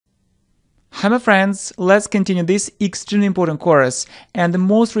Hi my friends, let's continue this extremely important course, and the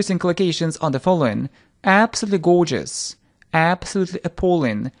most recent collocations are the following: absolutely gorgeous, absolutely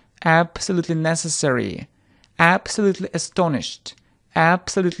appalling, absolutely necessary, absolutely astonished,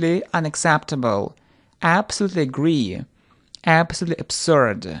 absolutely unacceptable, absolutely agree, absolutely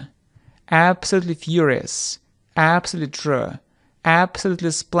absurd, absolutely furious, absolutely true, absolutely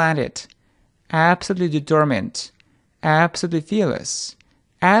splendid, absolutely determined, absolutely fearless,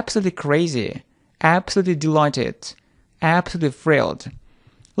 absolutely crazy, absolutely delighted, absolutely thrilled.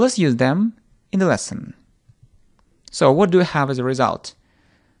 Let's use them in the lesson. So what do we have as a result?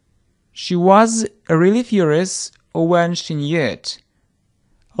 She was really furious when she knew it.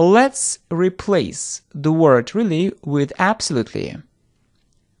 Let's replace the word really with absolutely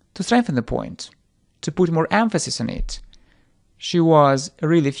to strengthen the point, to put more emphasis on it. She was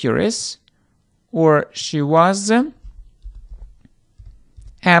really furious, or she was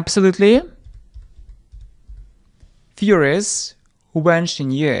absolutely furious when she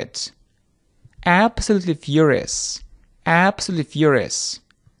knew it. Absolutely furious, absolutely furious.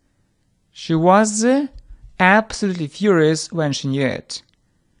 She was absolutely furious when she knew it.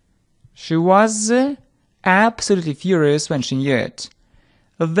 She was absolutely furious when she knew it.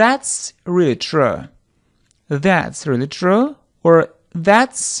 That's really true. That's really true, or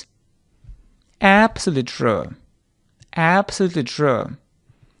that's absolutely true. Absolutely true.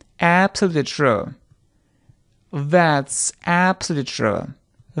 Absolutely true. That's absolutely true.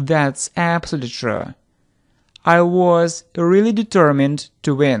 That's absolutely true. I was really determined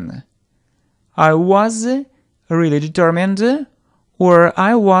to win. I was really determined, or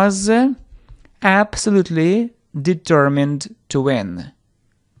I was absolutely determined to win.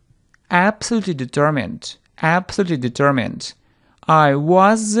 Absolutely determined. Absolutely determined. I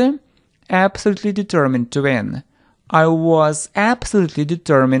was absolutely determined to win. I was absolutely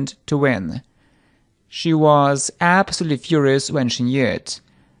determined to win. She was absolutely furious when she knew it.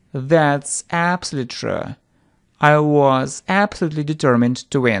 That's absolutely true. I was absolutely determined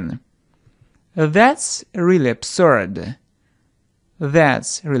to win. That's really absurd.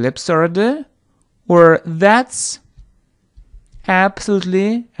 That's really absurd, or that's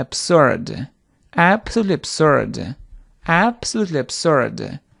absolutely absurd. Absolutely absurd. Absolutely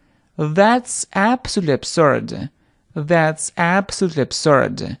absurd. That's absolutely absurd. That's absolutely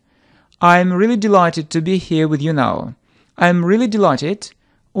absurd. I'm really delighted to be here with you now. I'm really delighted,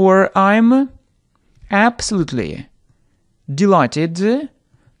 or I'm absolutely delighted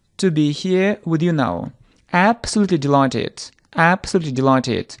to be here with you now. Absolutely delighted. Absolutely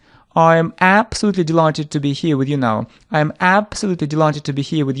delighted. I'm absolutely delighted to be here with you now. I'm absolutely delighted to be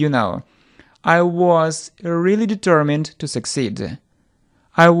here with you now. I was really determined to succeed.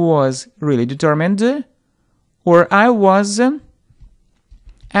 I was really determined, or I was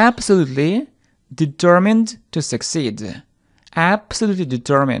absolutely determined to succeed. Absolutely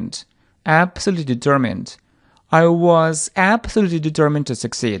determined. Absolutely determined. I was absolutely determined to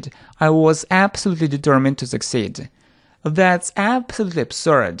succeed. I was absolutely determined to succeed. That's absolutely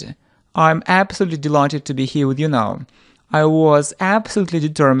absurd. I'm absolutely delighted to be here with you now. I was absolutely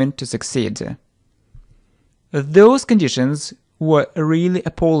determined to succeed. Those conditions were really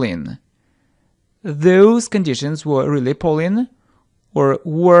appalling. Those conditions were really appalling, or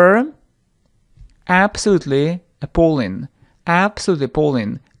were absolutely appalling. Absolutely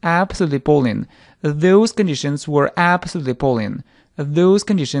appalling. Absolutely appalling. Those conditions were absolutely appalling. Those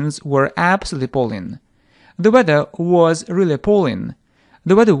conditions were absolutely appalling. The weather was really appalling.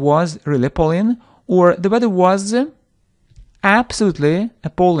 The weather was really appalling, or the weather was absolutely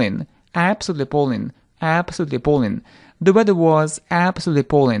appalling. Absolutely appalling. Absolutely appalling. The weather was absolutely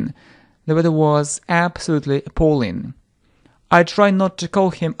appalling. The weather was absolutely appalling. I try not to call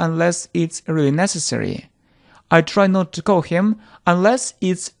him unless it's really necessary. I try not to call him unless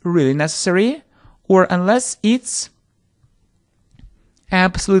it's really necessary, or unless it's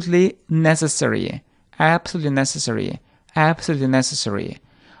absolutely necessary. Absolutely necessary. Absolutely necessary.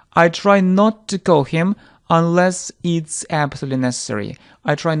 I try not to call him unless it's absolutely necessary.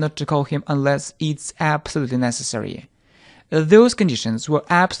 I try not to call him unless it's absolutely necessary. Those conditions were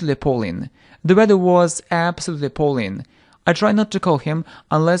absolutely appalling. The weather was absolutely appalling. I try not to call him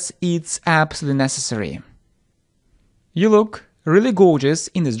unless it's absolutely necessary. You look really gorgeous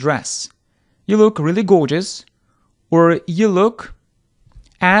in this dress. You look really gorgeous, or you look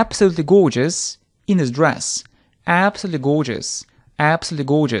absolutely gorgeous in this dress. Absolutely gorgeous. Absolutely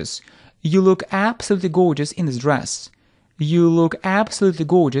gorgeous. You look absolutely gorgeous in this dress. You look absolutely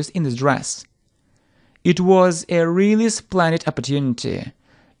gorgeous in this dress. It was a really splendid opportunity.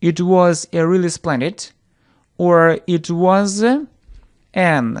 It was a really splendid, or it was an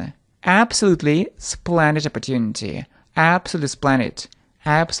Absolutely splendid opportunity. Absolutely splendid.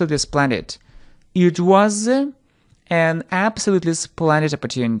 Absolutely splendid. It was an absolutely splendid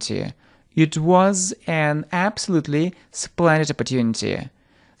opportunity. It was an absolutely splendid opportunity.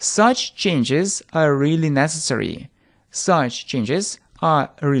 Such changes are really necessary. Such changes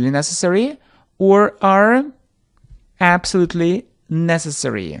are really necessary or are absolutely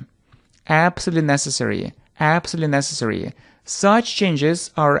necessary. Absolutely necessary. Absolutely necessary. Such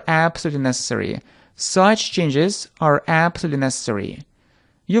changes are absolutely necessary. Such changes are absolutely necessary.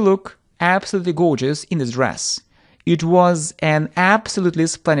 You look absolutely gorgeous in this dress. It was an absolutely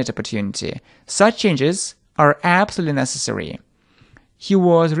splendid opportunity. Such changes are absolutely necessary. He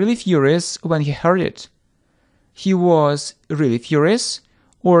was really furious when he heard it. He was really furious,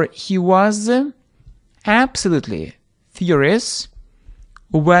 or he was absolutely furious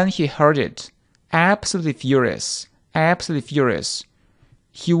when he heard it. Absolutely furious. Absolutely furious.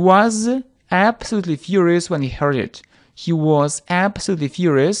 He was absolutely furious when he heard it. He was absolutely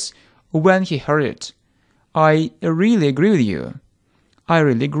furious when he heard it. I really agree with you. I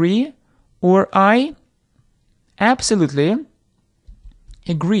really agree, or I absolutely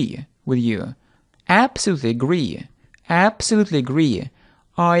agree with you. Absolutely agree. Absolutely agree.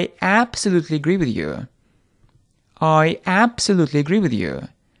 I absolutely agree with you. I absolutely agree with you.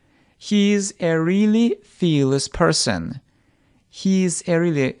 He's a really fearless person. He's a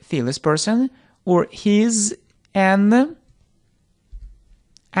really fearless person, or he's an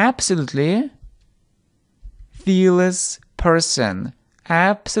absolutely fearless person.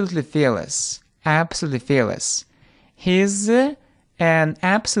 Absolutely fearless. Absolutely fearless. He's an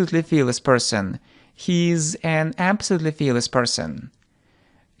absolutely fearless person. He's an absolutely fearless person.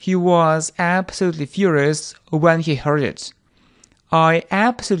 He was absolutely furious when he heard it. I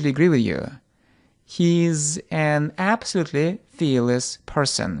absolutely agree with you. He's an absolutely fearless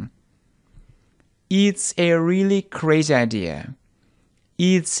person. It's a really crazy idea.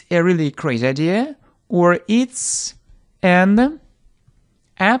 It's a really crazy idea, or it's an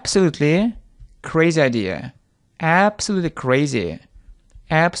absolutely crazy idea. Absolutely crazy.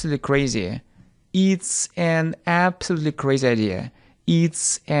 Absolutely crazy. It's an absolutely crazy idea.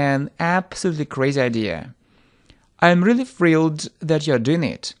 It's an absolutely crazy idea. I'm really thrilled that you're doing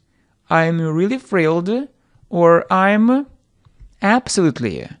it. I'm really thrilled, or I'm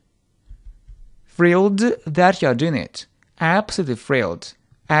absolutely thrilled that you're doing it. Absolutely thrilled.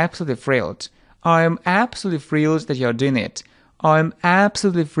 Absolutely thrilled. I'm absolutely thrilled that you're doing it. I'm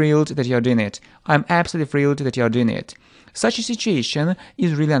absolutely thrilled that you're doing it. I'm absolutely thrilled that you're doing it. Such a situation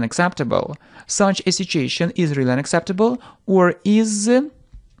is really unacceptable. Such a situation is really unacceptable, or is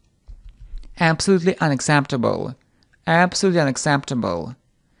absolutely unacceptable. Absolutely unacceptable.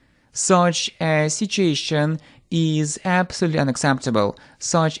 Such a situation is absolutely unacceptable.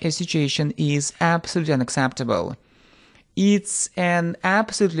 Such a situation is absolutely unacceptable. It's an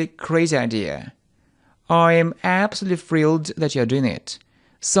absolutely crazy idea. I am absolutely thrilled that you're doing it.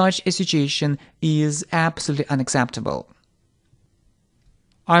 Such a situation is absolutely unacceptable.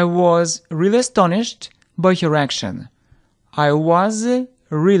 I was really astonished by your action. I was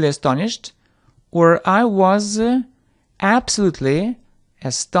really astonished, or I was absolutely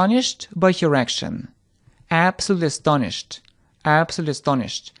astonished by your action. Absolutely astonished. Absolutely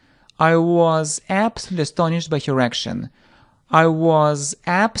astonished. I was absolutely astonished by your action. I was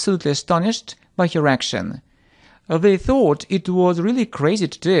absolutely astonished by your action. They thought it was really crazy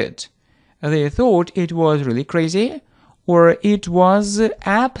to do it. They thought it was really crazy, or it was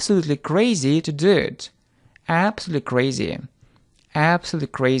absolutely crazy to do it. Absolutely crazy. Absolutely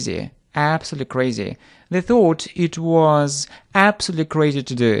crazy. Absolutely crazy. They thought it was absolutely crazy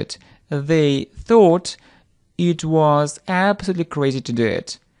to do it. They thought it was absolutely crazy to do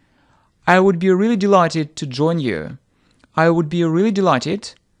it. I would be really delighted to join you. I would be really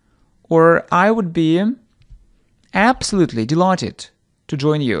delighted, or I would be absolutely delighted to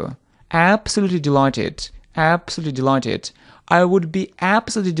join you. Absolutely delighted. Absolutely delighted. I would be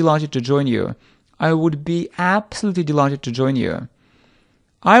absolutely delighted to join you. I would be absolutely delighted to join you.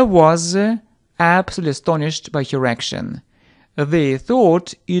 I was absolutely astonished by your action. They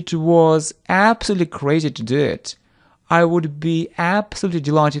thought it was absolutely crazy to do it. I would be absolutely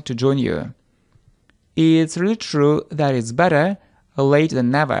delighted to join you. It's really true that it's better late than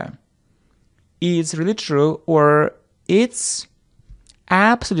never. It's really true, or it's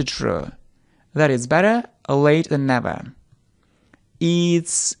absolutely true that it's better late than never.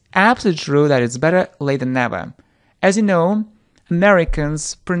 It's absolutely true that it's better late than never. As you know,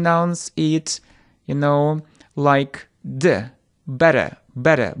 Americans pronounce it, like d, better,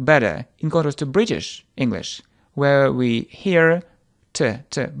 better, better, in contrast to British English, where we hear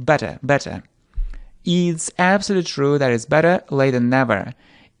better, better. It's absolutely true that it's better late than never.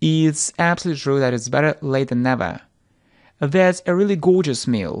 It's absolutely true that it's better late than never. That's a really gorgeous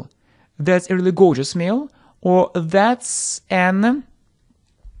meal. That's a really gorgeous meal. Or that's an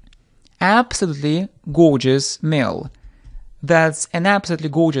absolutely gorgeous meal. That's an absolutely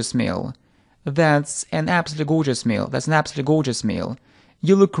gorgeous meal. That's an absolutely gorgeous meal. That's an absolutely gorgeous meal.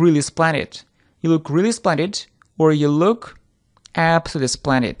 You look really splendid. You look really splendid, or you look absolutely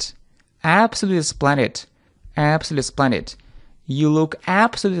splendid. Absolutely splendid. Absolutely splendid. You look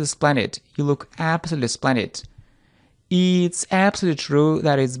absolutely splendid. You look absolutely splendid. It's absolutely true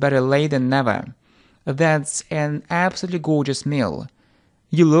that it's better late than never. That's an absolutely gorgeous meal.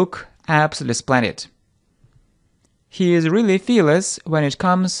 You look absolutely splendid. He is really fearless when it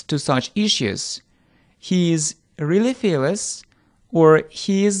comes to such issues. He is really fearless, or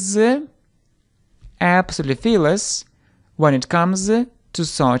he is absolutely fearless when it comes to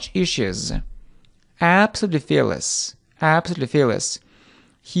such issues. Absolutely fearless. Absolutely fearless.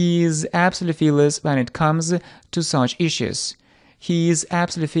 He is absolutely fearless when it comes to such issues. He is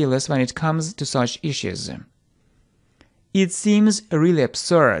absolutely fearless when it comes to such issues. It seems really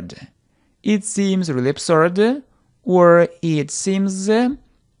absurd. It seems really absurd, or it seems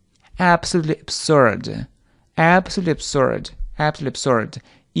absolutely absurd. Absolutely absurd. Absolutely absurd.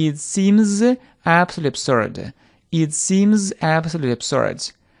 It seems absolutely absurd. It seems absolutely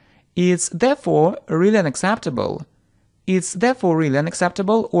absurd. It's therefore really unacceptable. It's therefore really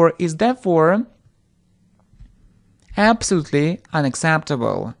unacceptable, or is therefore absolutely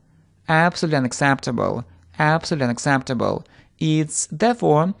unacceptable. Absolutely unacceptable. Absolutely unacceptable. It's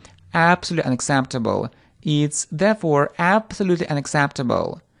therefore absolutely unacceptable. It's therefore absolutely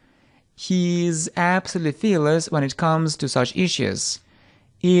unacceptable. He is absolutely fearless when it comes to such issues.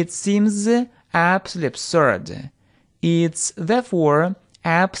 It seems absolutely absurd. It's therefore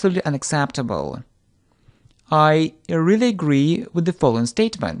absolutely unacceptable. I really agree with the following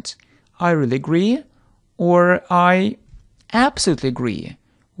statement. I really agree, or I absolutely agree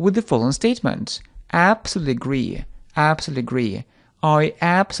with the following statement. Absolutely agree. Absolutely agree. I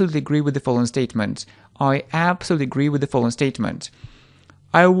absolutely agree with the following statement. I absolutely agree with the following statement.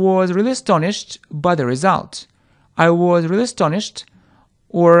 I was really astonished by the result. I was really astonished,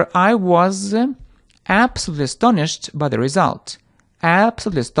 or I was absolutely astonished by the result.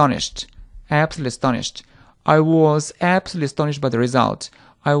 Absolutely astonished. Absolutely astonished. I was absolutely astonished by the result.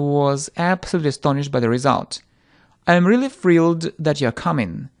 I was absolutely astonished by the result. I am really thrilled that you're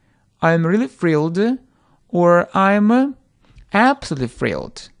coming. I am really thrilled, or I'm absolutely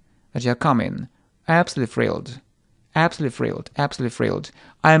thrilled that you're coming. Absolutely thrilled. Absolutely thrilled. Absolutely thrilled.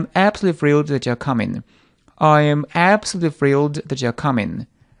 I am absolutely thrilled that you're coming. I am absolutely thrilled that you're coming.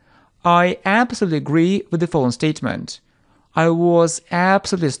 I absolutely agree with the following statement. I was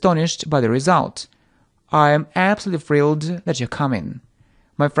absolutely astonished by the result. I am absolutely thrilled that you're coming.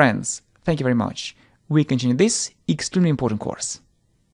 My friends, thank you very much. We continue this extremely important course.